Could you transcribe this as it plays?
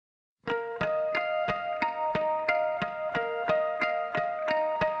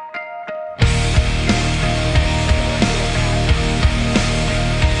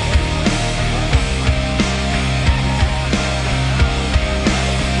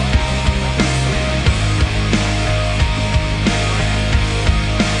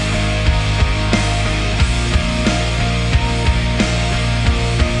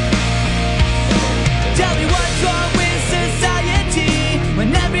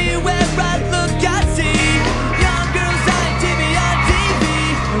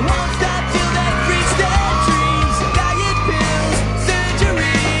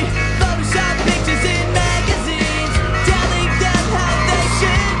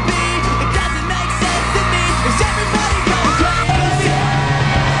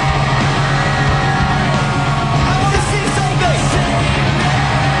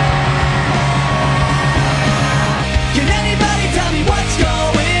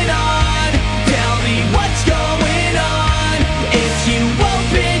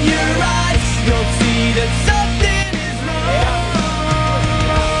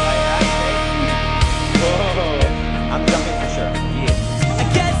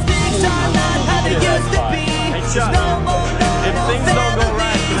shut. If things don't go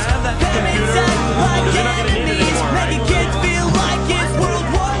right, can I have that computer? Because you're not going to need it anymore, right? Making kids feel like it's World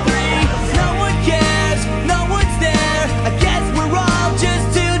War III. No one cares, no one's there. I guess we're all just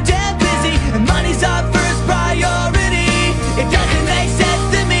too damn busy, and money's our first priority. It doesn't make sense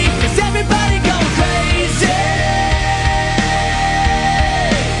to me, 'cause everybody goes crazy.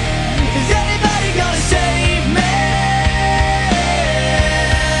 Is anybody gonna save me?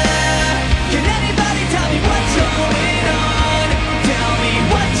 Can anybody tell me what's going on? Tell me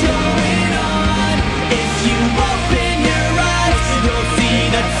what's going on. If you open your eyes, you'll see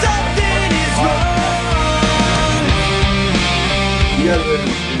that something is wrong. You guys are in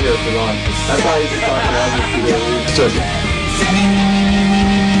the studio for long. That's how you can talk to other studio.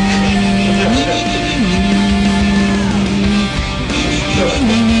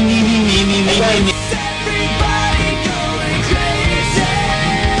 Everybody going crazy.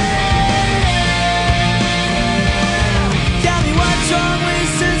 Tell me what's wrong with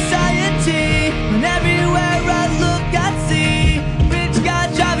society, when everywhere I look I see rich guys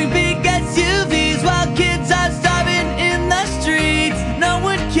driving big SUVs while kids are starving in the streets. No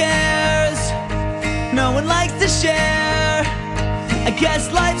one cares, no one likes to share. I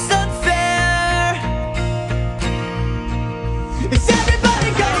guess life's